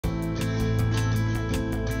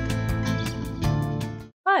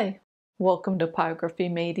Hi, welcome to Pyrography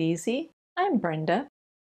Made Easy. I'm Brenda.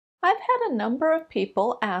 I've had a number of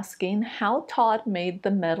people asking how Todd made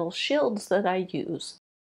the metal shields that I use.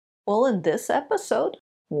 Well, in this episode,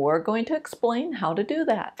 we're going to explain how to do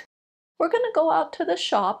that. We're going to go out to the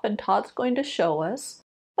shop and Todd's going to show us,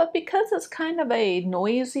 but because it's kind of a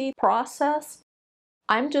noisy process,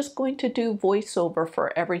 I'm just going to do voiceover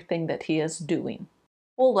for everything that he is doing.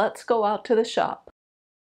 Well, let's go out to the shop.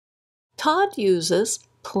 Todd uses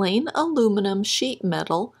plain aluminum sheet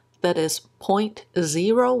metal that is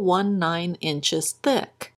 0.019 inches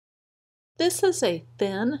thick. This is a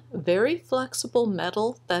thin, very flexible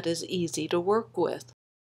metal that is easy to work with.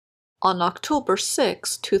 On October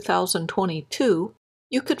 6, 2022,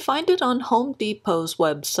 you could find it on Home Depot's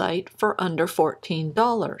website for under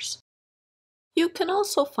 $14. You can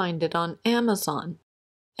also find it on Amazon,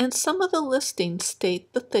 and some of the listings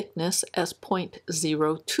state the thickness as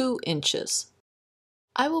 0.02 inches.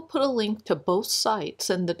 I will put a link to both sites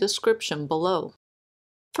in the description below.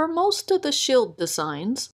 For most of the shield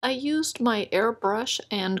designs, I used my airbrush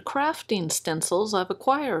and crafting stencils I've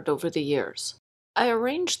acquired over the years. I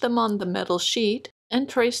arranged them on the metal sheet and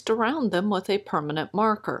traced around them with a permanent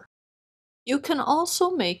marker. You can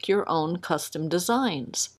also make your own custom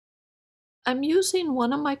designs. I'm using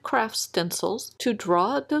one of my craft stencils to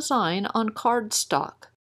draw a design on cardstock.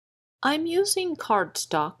 I'm using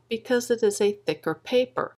cardstock because it is a thicker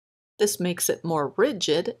paper. This makes it more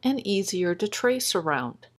rigid and easier to trace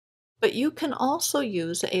around. But you can also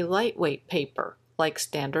use a lightweight paper, like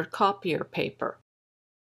standard copier paper.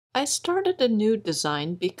 I started a new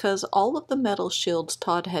design because all of the metal shields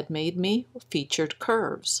Todd had made me featured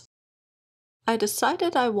curves. I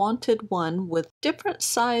decided I wanted one with different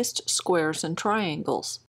sized squares and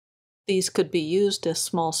triangles. These could be used as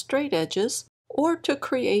small straight edges or to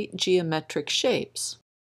create geometric shapes.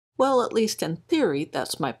 Well, at least in theory,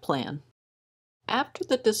 that's my plan. After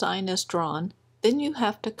the design is drawn, then you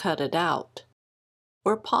have to cut it out.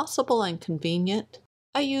 Where possible and convenient,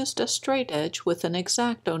 I used a straight edge with an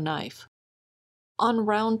X-Acto knife. On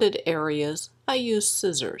rounded areas, I used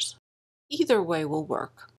scissors. Either way will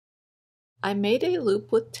work. I made a loop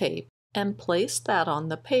with tape and placed that on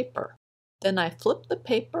the paper. Then I flipped the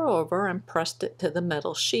paper over and pressed it to the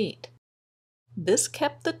metal sheet. This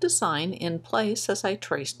kept the design in place as I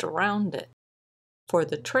traced around it. For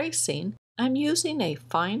the tracing, I'm using a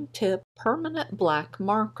fine-tip permanent black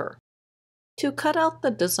marker. To cut out the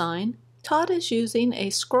design, Todd is using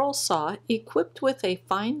a scroll saw equipped with a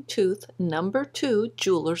fine-tooth No. 2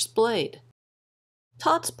 jeweler's blade.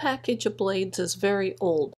 Todd's package of blades is very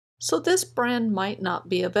old, so this brand might not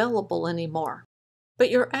be available anymore. But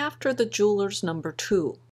you're after the jeweler's No.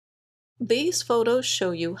 2. These photos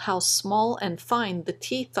show you how small and fine the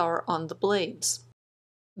teeth are on the blades.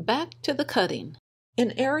 Back to the cutting.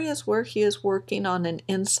 In areas where he is working on an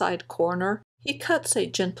inside corner, he cuts a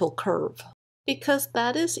gentle curve, because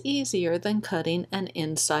that is easier than cutting an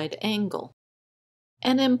inside angle.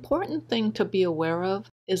 An important thing to be aware of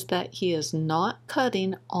is that he is not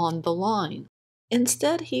cutting on the line.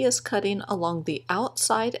 Instead, he is cutting along the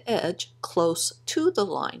outside edge close to the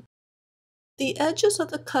line. The edges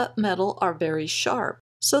of the cut metal are very sharp,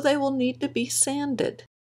 so they will need to be sanded.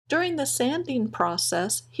 During the sanding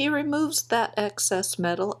process, he removes that excess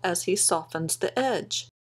metal as he softens the edge.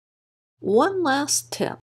 One last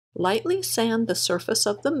tip: lightly sand the surface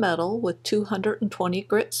of the metal with 220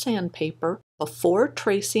 grit sandpaper before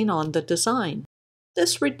tracing on the design.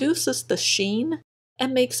 This reduces the sheen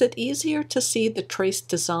and makes it easier to see the traced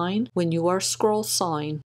design when you are scroll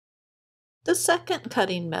sawing. The second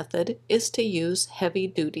cutting method is to use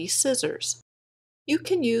heavy-duty scissors. You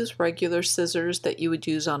can use regular scissors that you would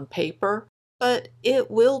use on paper, but it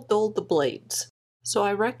will dull the blades, so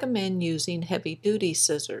I recommend using heavy-duty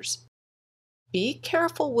scissors. Be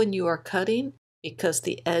careful when you are cutting because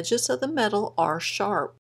the edges of the metal are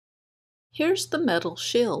sharp. Here's the metal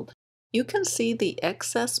shield. You can see the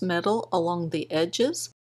excess metal along the edges,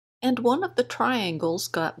 and one of the triangles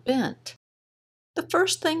got bent. The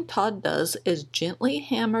first thing Todd does is gently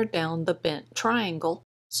hammer down the bent triangle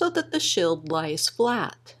so that the shield lies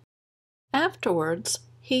flat. Afterwards,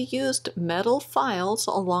 he used metal files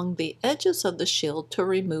along the edges of the shield to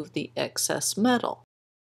remove the excess metal.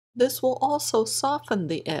 This will also soften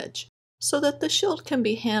the edge so that the shield can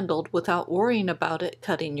be handled without worrying about it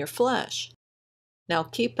cutting your flesh. Now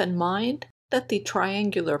keep in mind that the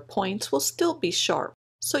triangular points will still be sharp,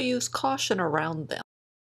 so use caution around them.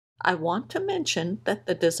 I want to mention that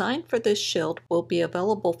the design for this shield will be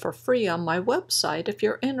available for free on my website if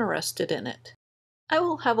you're interested in it. I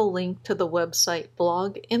will have a link to the website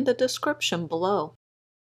blog in the description below.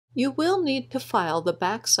 You will need to file the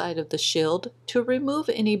back side of the shield to remove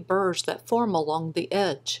any burrs that form along the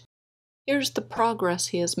edge. Here's the progress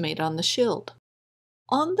he has made on the shield.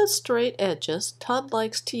 On the straight edges, Todd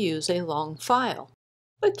likes to use a long file,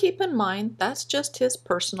 but keep in mind that's just his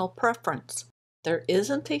personal preference. There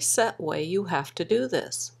isn't a set way you have to do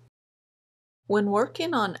this. When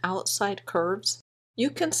working on outside curves, you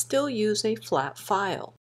can still use a flat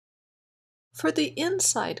file. For the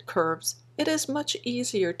inside curves, it is much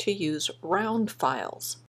easier to use round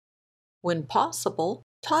files. When possible,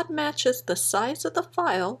 Todd matches the size of the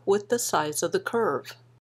file with the size of the curve.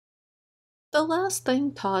 The last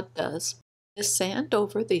thing Todd does is sand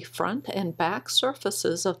over the front and back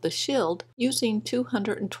surfaces of the shield using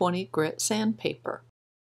 220 grit sandpaper.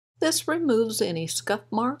 This removes any scuff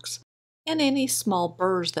marks and any small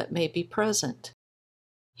burrs that may be present.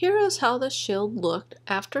 Here is how the shield looked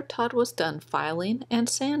after Todd was done filing and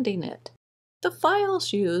sanding it. The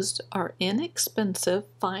files used are inexpensive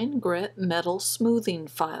fine grit metal smoothing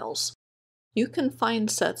files. You can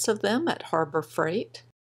find sets of them at Harbor Freight.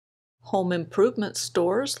 Home improvement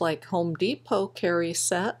stores like Home Depot carry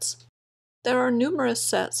sets. There are numerous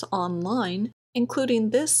sets online, including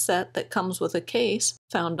this set that comes with a case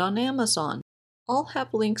found on Amazon. I'll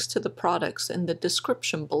have links to the products in the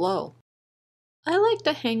description below. I like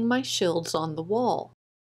to hang my shields on the wall,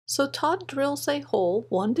 so Todd drills a hole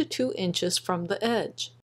 1 to 2 inches from the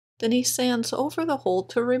edge. Then he sands over the hole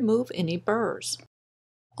to remove any burrs.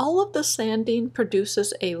 All of the sanding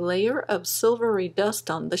produces a layer of silvery dust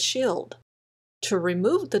on the shield. To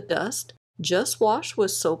remove the dust, just wash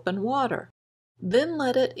with soap and water. Then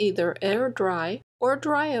let it either air dry or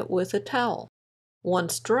dry it with a towel.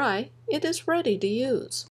 Once dry, it is ready to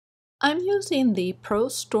use. I'm using the Pro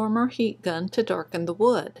Stormer heat gun to darken the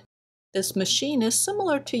wood. This machine is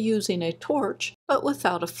similar to using a torch, but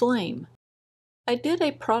without a flame. I did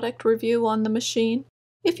a product review on the machine.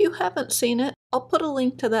 If you haven't seen it, I'll put a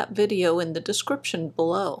link to that video in the description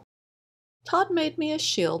below. Todd made me a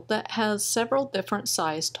shield that has several different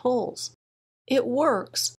sized holes. It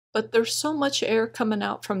works, but there's so much air coming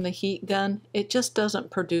out from the heat gun, it just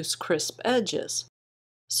doesn't produce crisp edges.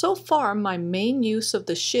 So far, my main use of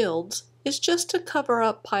the shields is just to cover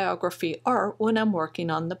up pyrography art when I'm working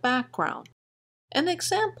on the background. An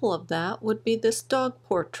example of that would be this dog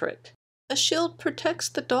portrait. The shield protects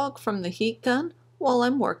the dog from the heat gun while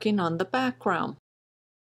I'm working on the background.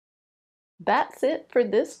 That's it for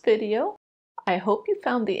this video. I hope you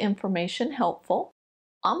found the information helpful.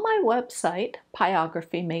 On my website,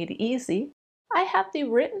 Pyrography Made Easy, I have the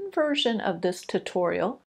written version of this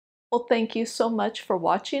tutorial. Well, thank you so much for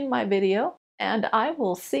watching my video, and I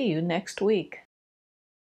will see you next week.